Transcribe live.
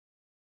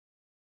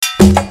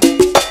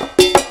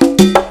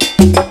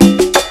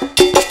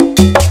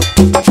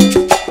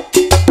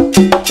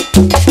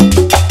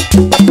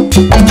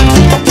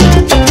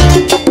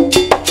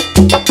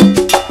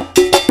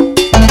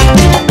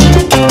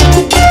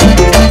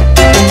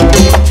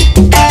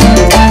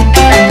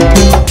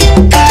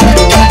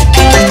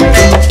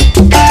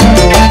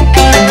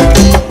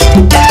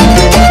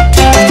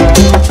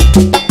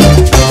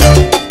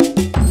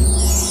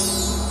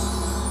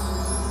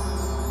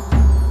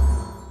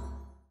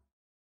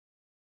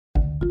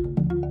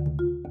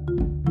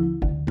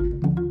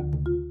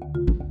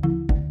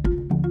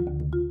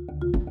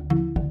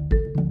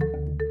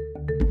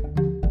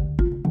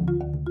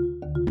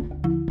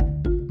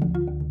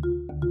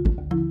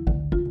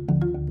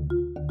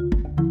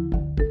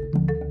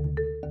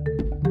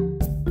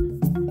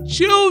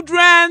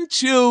Children.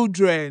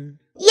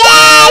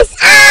 Yes,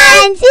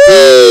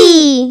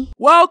 Auntie!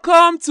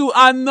 Welcome to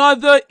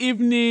another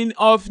evening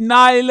of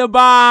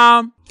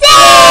Nilabam.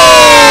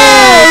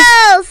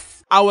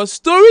 Tales! Our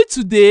story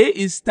today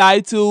is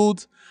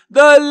titled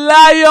The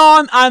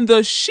Lion and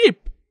the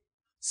Sheep.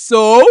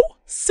 So,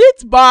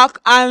 sit back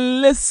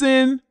and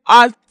listen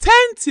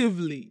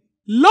attentively.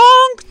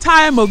 Long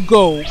time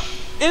ago,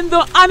 in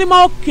the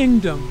animal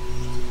kingdom,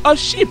 a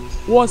sheep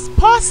was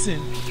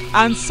passing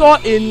and saw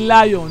a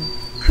lion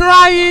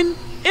crying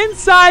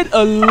inside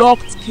a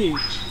locked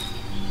cage.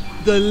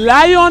 The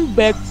lion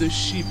begged the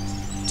sheep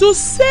to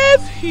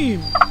save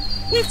him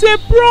with a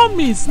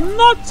promise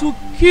not to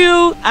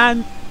kill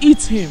and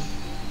eat him.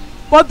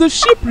 But the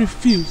sheep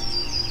refused.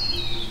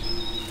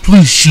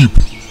 Please, sheep,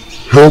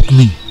 help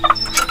me.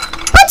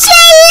 But you're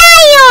a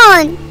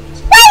lion!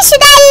 Why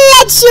should I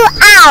let you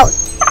out?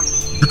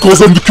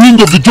 Because I'm the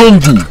king of the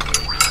jungle.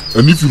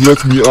 And if you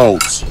let me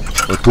out,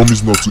 I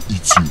promise not to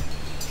eat you.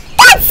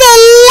 That's a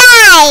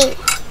lie!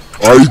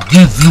 I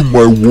give you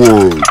my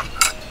word.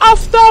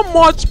 After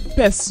much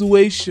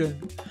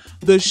persuasion,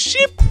 the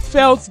sheep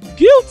felt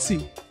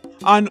guilty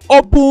and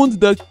opened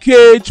the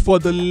cage for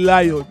the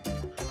lion.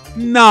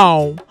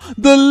 Now,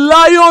 the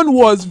lion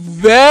was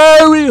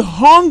very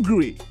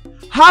hungry,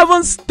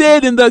 having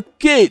stayed in the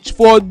cage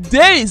for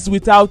days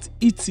without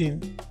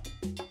eating.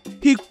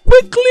 He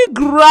quickly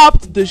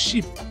grabbed the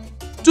sheep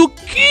to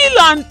kill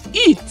and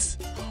eat,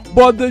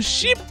 but the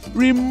sheep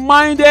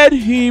reminded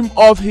him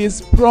of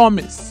his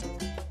promise.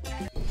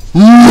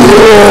 What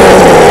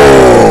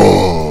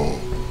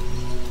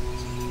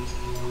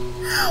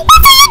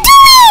are you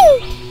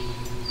doing?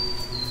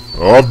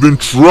 I've been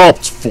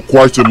trapped for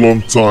quite a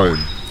long time,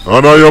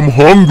 and I am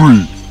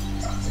hungry.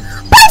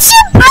 But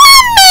you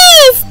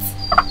promised!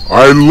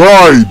 I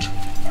lied.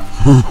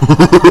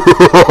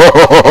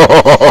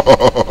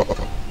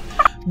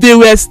 They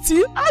were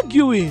still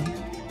arguing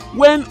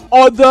when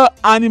other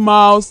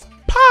animals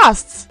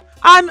passed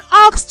and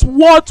asked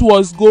what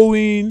was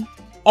going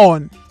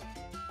on.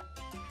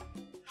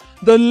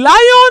 The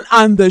lion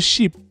and the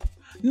sheep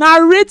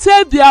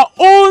narrated their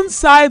own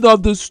side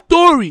of the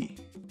story,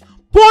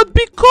 but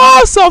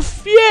because of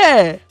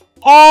fear,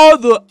 all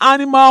the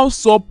animals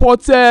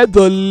supported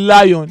the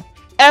lion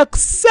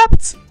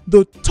except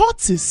the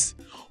tortoise,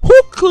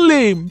 who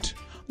claimed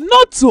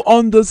not to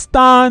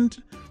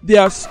understand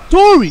their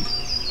story.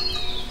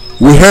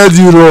 We heard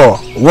you roar.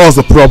 What's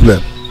the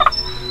problem?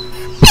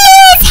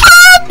 Please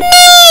help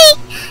me!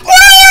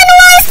 Lion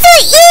wants to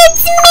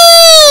eat me!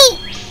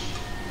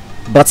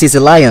 But he's a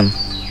lion.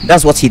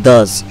 That's what he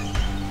does. He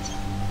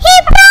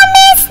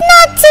promised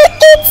not to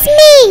eat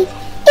me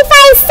if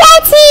I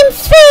set him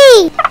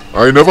free.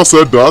 I never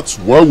said that.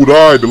 Why would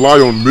I, the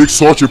lion, make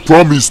such a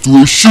promise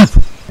to a sheep?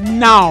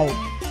 Now,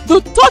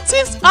 the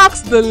tortoise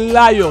asked the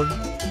lion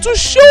to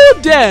show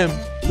them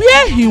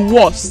where he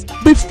was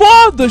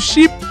before the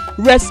sheep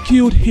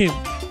rescued him.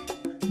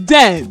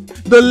 Then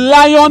the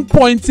lion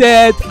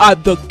pointed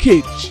at the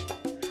cage,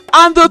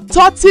 and the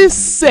tortoise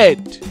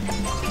said,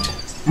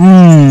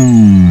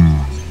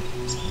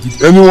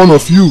 Did any one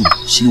of you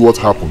see what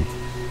happened?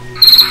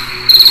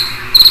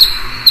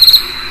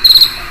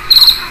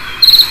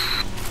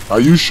 Are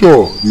you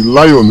sure the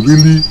lion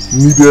really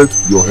needed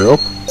your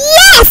help?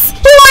 Yes,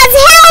 he was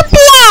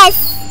helpless.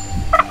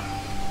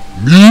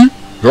 Me?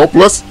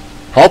 Helpless?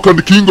 How can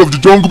the king of the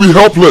jungle be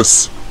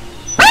helpless?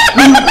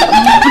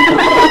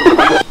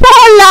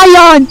 Poor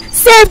lion,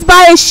 saved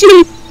by a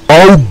sheep.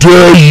 How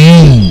dare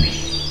you!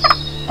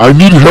 I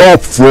need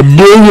help from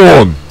no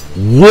one.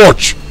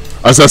 Watch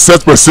as I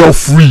set myself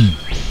free,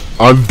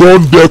 and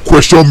don't dare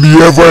question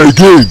me ever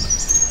again.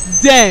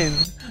 Then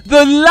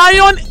the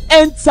lion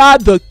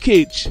entered the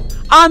cage,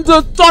 and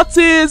the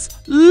tortoise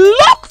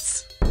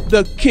locked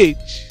the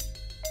cage.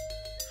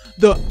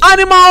 The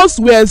animals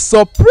were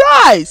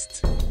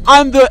surprised,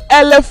 and the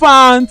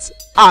elephant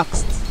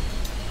asked,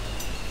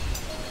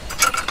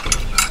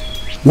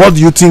 What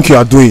do you think you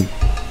are doing?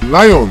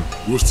 Lion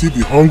will still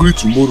be hungry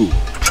tomorrow,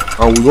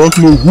 and we don't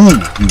know who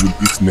he will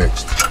eat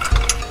next.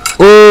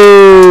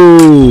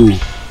 Oh!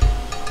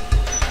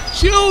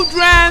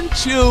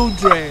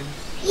 Children.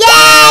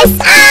 Yes,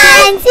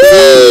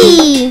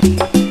 Auntie!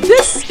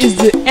 This is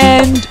the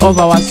end of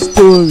our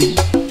story.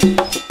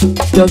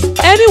 Does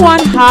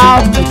anyone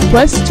have a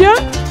question?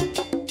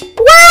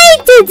 Why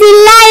did the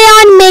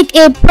lion make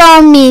a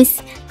promise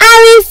and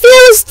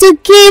refuse to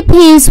keep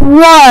his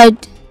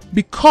word?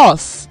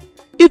 Because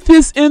it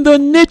is in the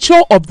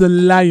nature of the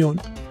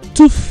lion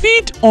to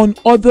feed on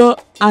other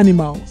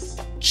animals.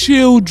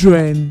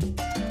 Children,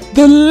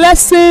 the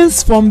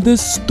lessons from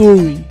this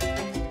story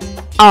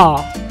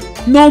are: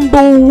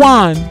 number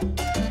 1,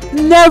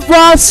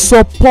 never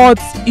support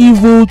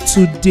evil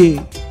today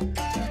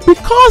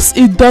because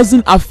it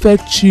doesn't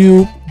affect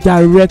you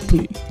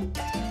directly.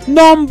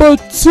 Number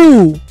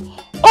 2,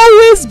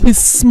 always be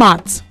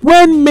smart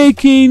when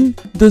making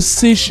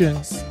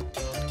decisions.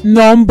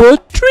 Number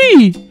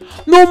 3,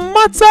 no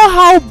matter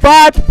how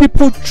bad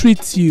people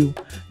treat you,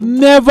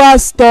 never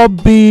stop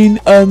being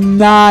a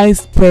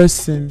nice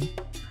person.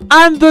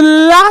 And the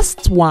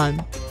last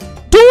one,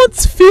 don't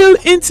feel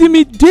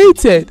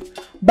intimidated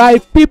by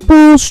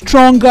people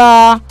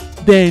stronger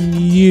than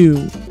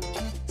you.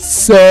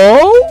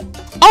 So,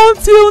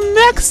 until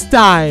next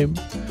time,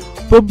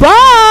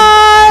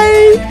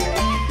 bye-bye!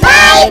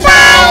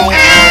 Bye-bye,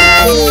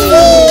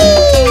 Auntie!